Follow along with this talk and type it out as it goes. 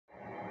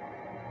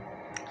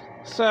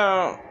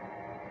So,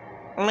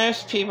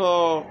 most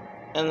people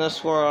in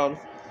this world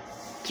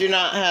do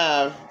not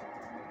have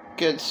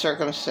good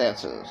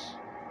circumstances.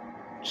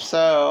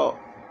 So,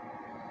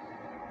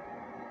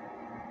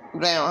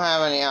 they don't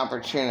have any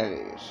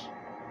opportunities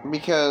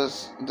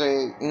because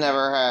they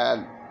never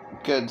had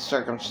good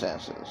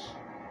circumstances.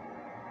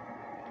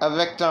 A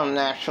victim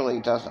naturally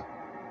doesn't.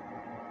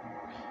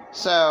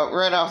 So,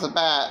 right off the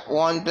bat,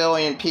 1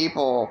 billion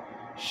people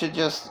should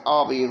just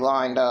all be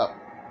lined up.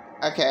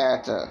 Okay, I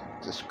have to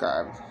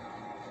describe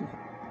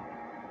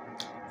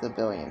the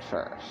billion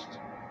first.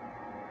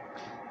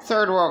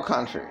 Third world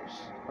countries.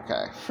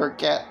 Okay,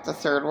 forget the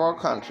third world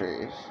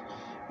countries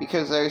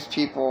because those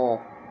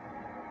people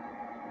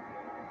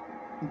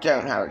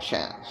don't have a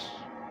chance.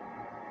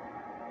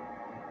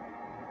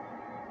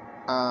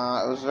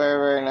 It was very,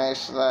 very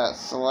nice that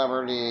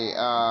celebrity,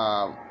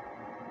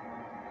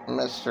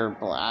 Mr.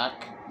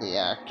 Black, the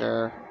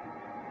actor,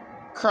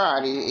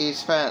 cried. He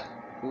spent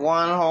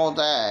one whole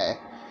day.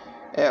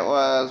 It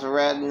was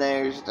Red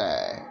Nose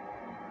Day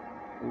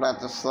that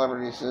the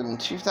celebrities did in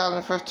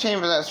 2015,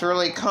 but that's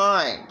really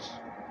kind.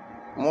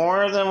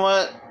 More than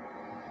what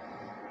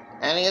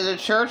any of the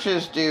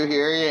churches do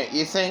here.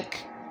 You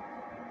think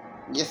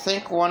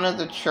one of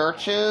the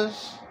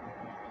churches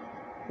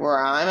where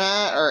I'm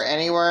at or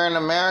anywhere in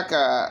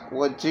America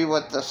would do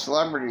what the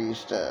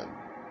celebrities did?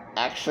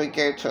 Actually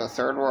go to a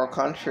third world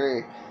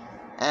country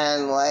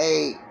and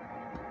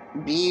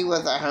be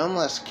with a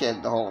homeless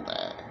kid the whole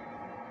day.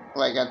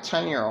 Like a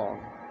 10-year-old.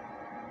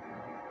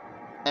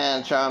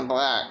 And John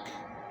Black,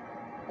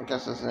 I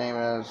guess his name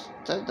is,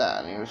 did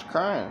that, and he was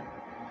crying.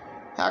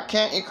 How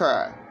can't you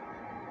cry?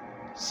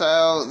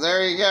 So,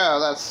 there you go.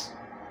 That's,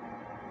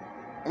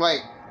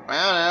 I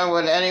don't know,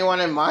 would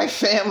anyone in my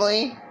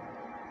family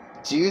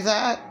do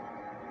that?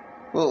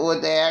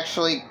 Would they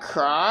actually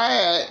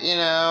cry?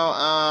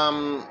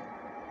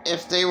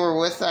 If they were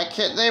with that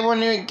kid, they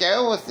wouldn't even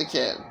go with the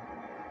kid.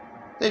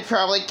 They'd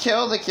probably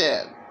kill the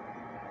kid.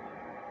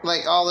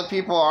 Like all the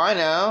people I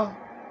know.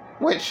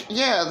 Which,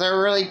 yeah, they're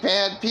really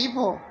bad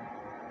people.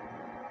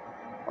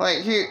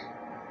 Did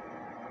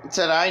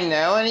I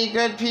know any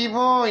good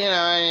people?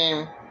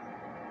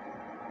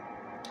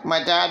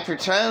 My dad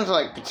pretend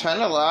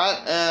a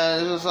lot,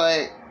 and it's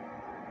just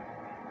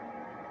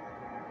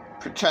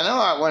Pretend a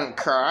lot wouldn't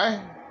cry.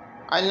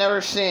 I never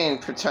seen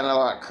Pretend a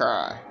lot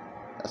cry.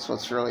 That's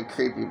what's really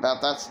creepy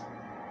about that's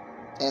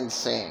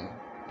insane.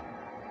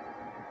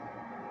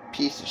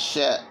 Piece of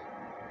shit.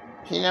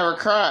 He never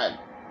cried.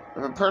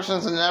 If a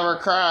person's never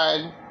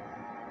cried,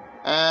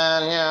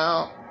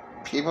 and,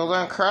 people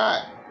don't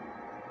cry,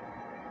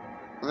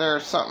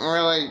 there's something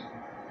really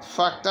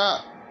fucked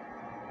up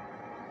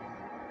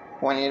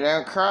when you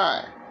don't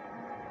cry.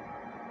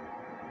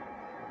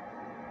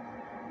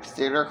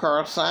 Theodore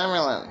Carl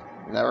Summerlin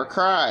never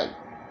cried.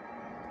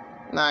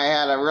 Now, I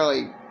had a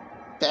really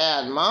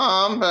bad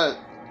mom, but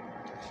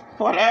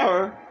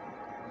whatever.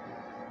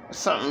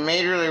 Something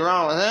majorly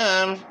wrong with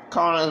him,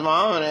 calling his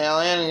mom an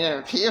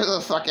alien, he was a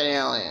fucking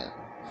alien.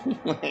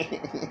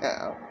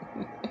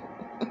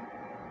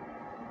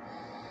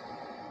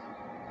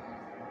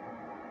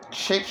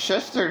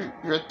 Shapeshifter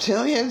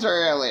reptilians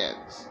or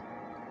aliens?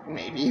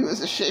 Maybe he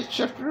was a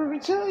shapeshifter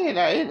reptilian,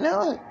 I didn't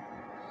know it.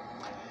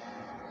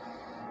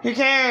 Who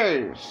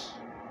cares?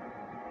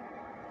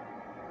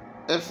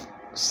 If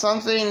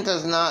something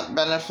does not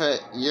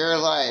benefit your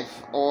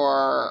life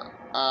or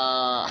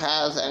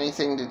has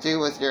anything to do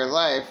with your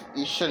life,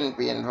 you shouldn't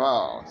be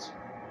involved.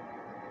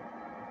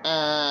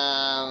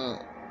 And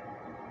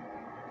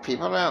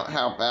people don't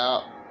help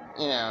out,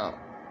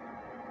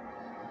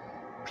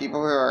 people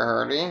who are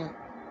hurting.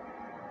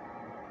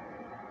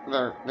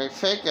 They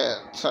fake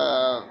it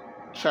to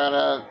try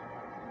to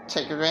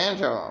take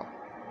advantage of them.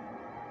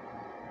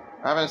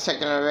 I've been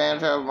taken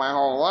advantage of my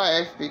whole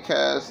life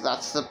because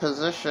that's the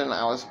position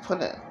I was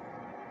put in.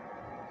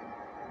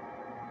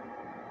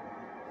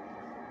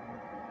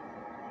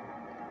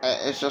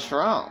 It's just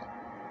wrong.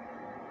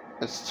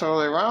 It's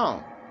totally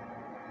wrong.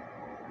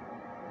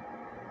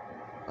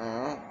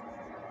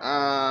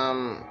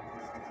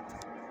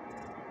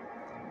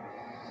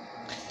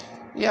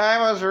 Yeah,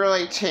 I was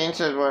really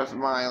tainted with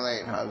my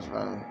late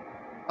husband.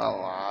 A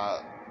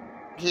lot.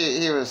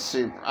 He was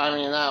super, I'm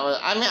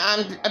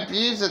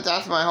abused to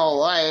death my whole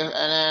life,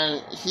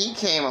 and then he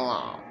came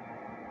along.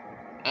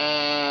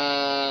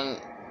 And,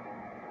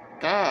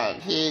 God,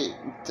 he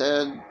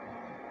did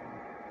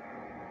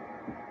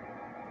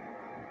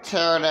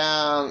tear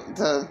down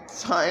the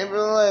type of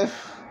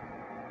life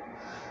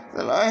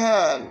that I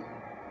had.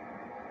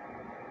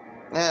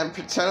 And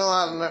Pretend a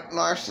lot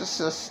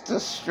narcissists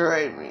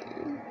destroyed me.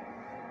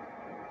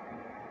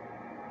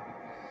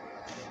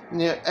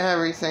 Knew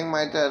everything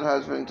my dead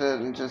husband did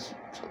and just,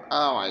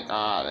 oh my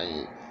God,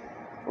 he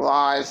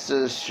lies to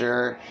his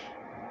church.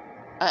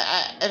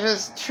 If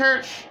his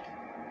church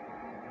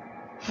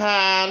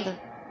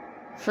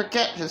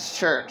forget his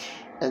church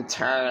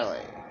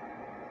entirely.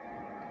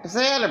 If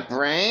they had a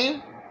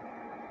brain,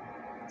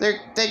 they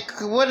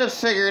would have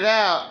figured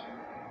out,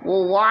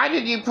 well, why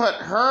did you put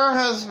her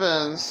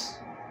husband's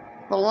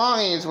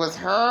belongings with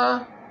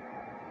her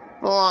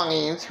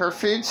belongings, her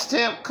food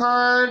stamp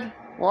card.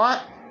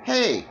 What?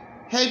 Hey,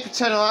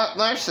 pretend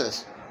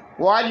narcissist.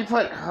 Why'd you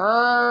put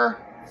her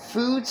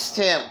food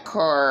stamp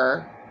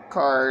card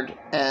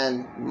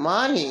and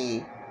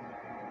money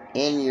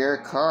in your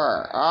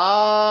car?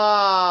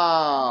 Oh,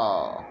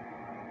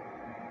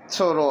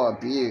 total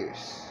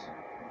abuse,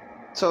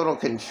 total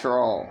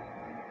control,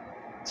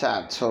 to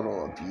have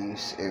total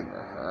abuse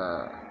over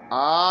her.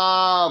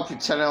 Oh,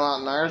 pretending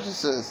like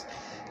narcissist.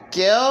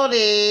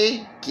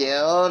 Guilty.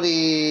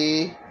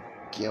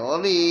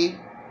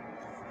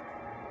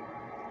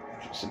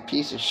 Just a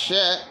piece of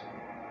shit.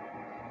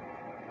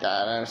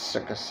 God, I'm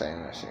sick of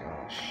saying this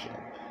shit.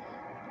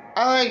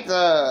 I like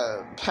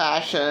the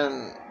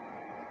passion.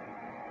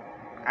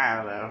 I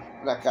don't know.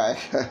 That guy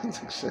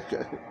looks like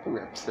a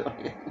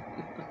reptilian.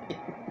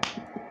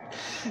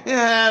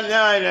 Yeah,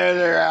 now I know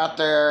they're out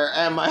there,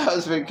 and my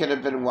husband could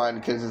have been one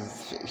because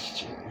his face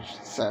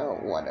changed. So,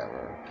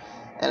 whatever.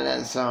 And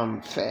then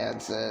some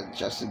fans said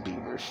Justin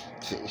Bieber's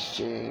face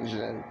changed.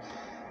 And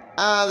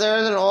there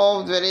was an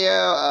old video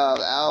of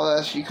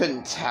Elvis. You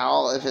couldn't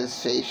tell if his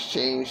face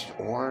changed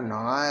or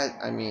not.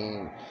 I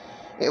mean,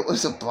 it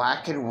was a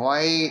black and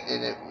white,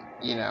 and it,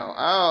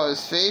 oh,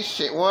 his face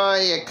changed.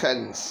 Well, you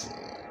couldn't see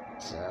it.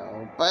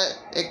 So,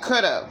 but it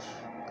could have.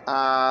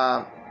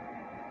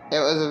 It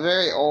was a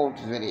very old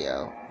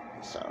video.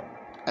 So,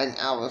 and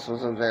Elvis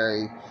was a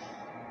very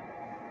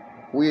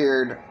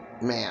weird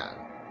man.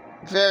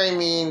 Very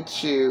mean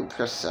to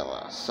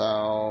Priscilla,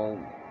 so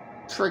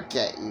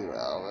forget you,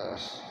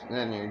 Elvis.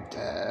 Then you're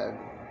dead.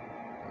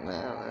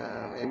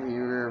 No, maybe you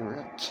were a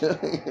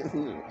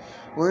reptilian.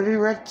 Where do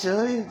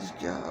reptilians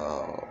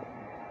go?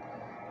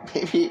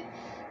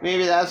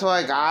 Maybe that's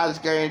why God's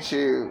going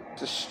to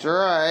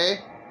destroy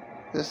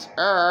this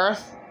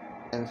earth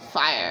in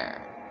fire.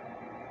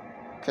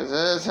 Because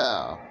it is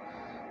hell.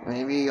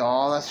 Maybe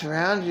all that's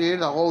around you,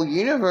 the whole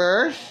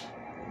universe,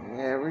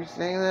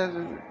 everything that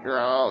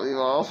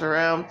revolves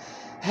around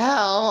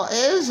hell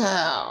is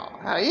hell.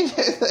 How do you know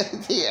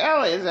the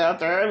aliens out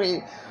there? I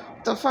mean,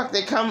 what the fuck?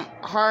 They come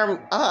harm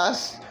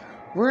us.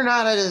 We're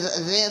not as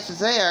advanced as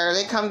they are.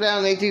 They come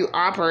down, they do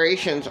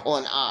operations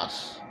on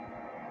us.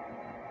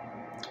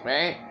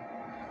 Right?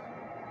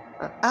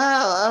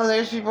 Oh,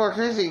 there's people are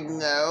crazy.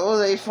 No,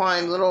 they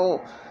find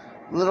little,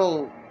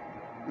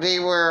 they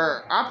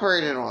were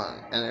operated on.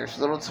 And there's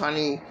little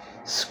tiny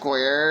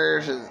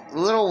squares and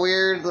little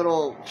weird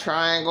little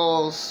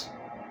triangles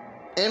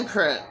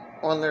imprint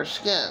on their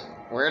skin.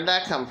 Where'd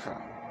that come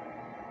from?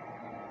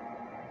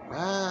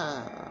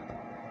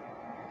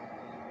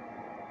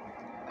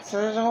 So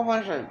there's a whole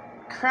bunch of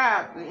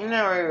crap that you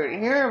never would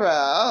hear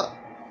about.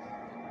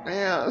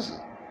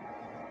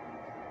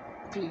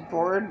 Be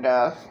bored to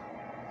death.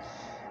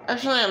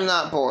 Actually, I'm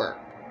not bored.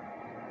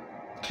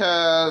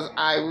 Because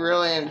I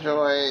really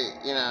enjoy,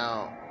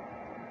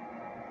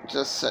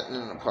 just sitting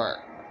in the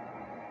park.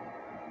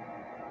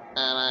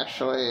 And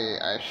actually,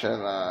 I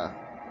should,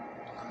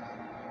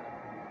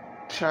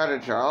 try to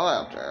draw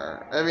out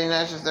there. I mean,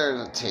 that's just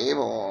there's a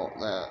table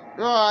that,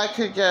 well, I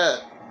could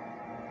get,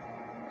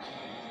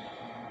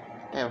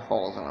 they have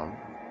holes in them.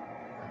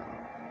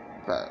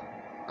 But,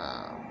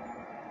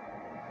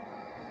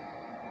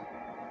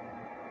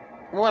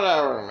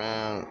 whatever,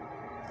 man.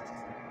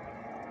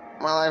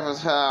 My life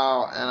was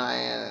hell, and I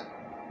didn't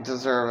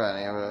deserve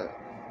any of it.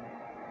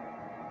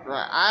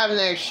 Right. I have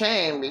no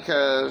shame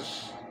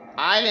because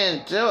I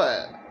didn't do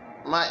it.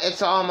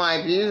 It's all my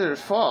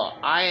abuser's fault.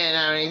 I didn't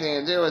have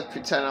anything to do with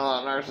pretending a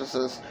lot of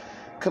narcissists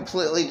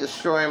completely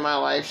destroying my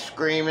life,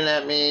 screaming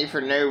at me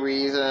for no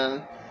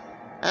reason.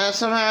 And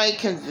somehow he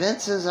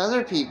convinces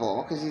other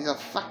people, because he's a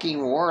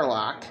fucking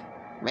warlock,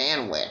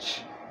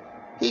 man-witch.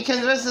 He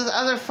convinces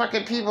other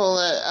fucking people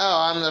that,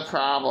 oh, I'm the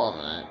problem,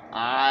 and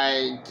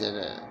I did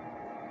it.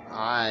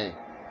 I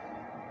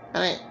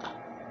mean,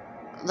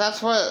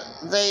 that's what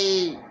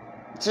they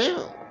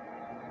do.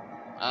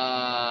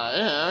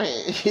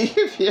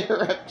 If you're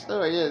a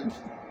reptilian,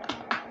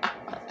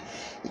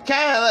 you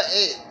kind of,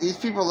 these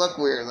people look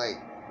weird,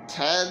 like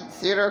Ted,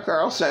 Theodore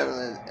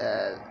Carlson,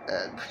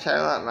 and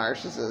pretend not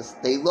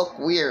narcissists. They look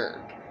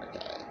weird.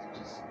 Okay,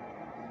 just,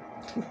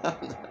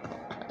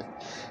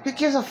 who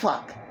gives a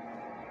fuck?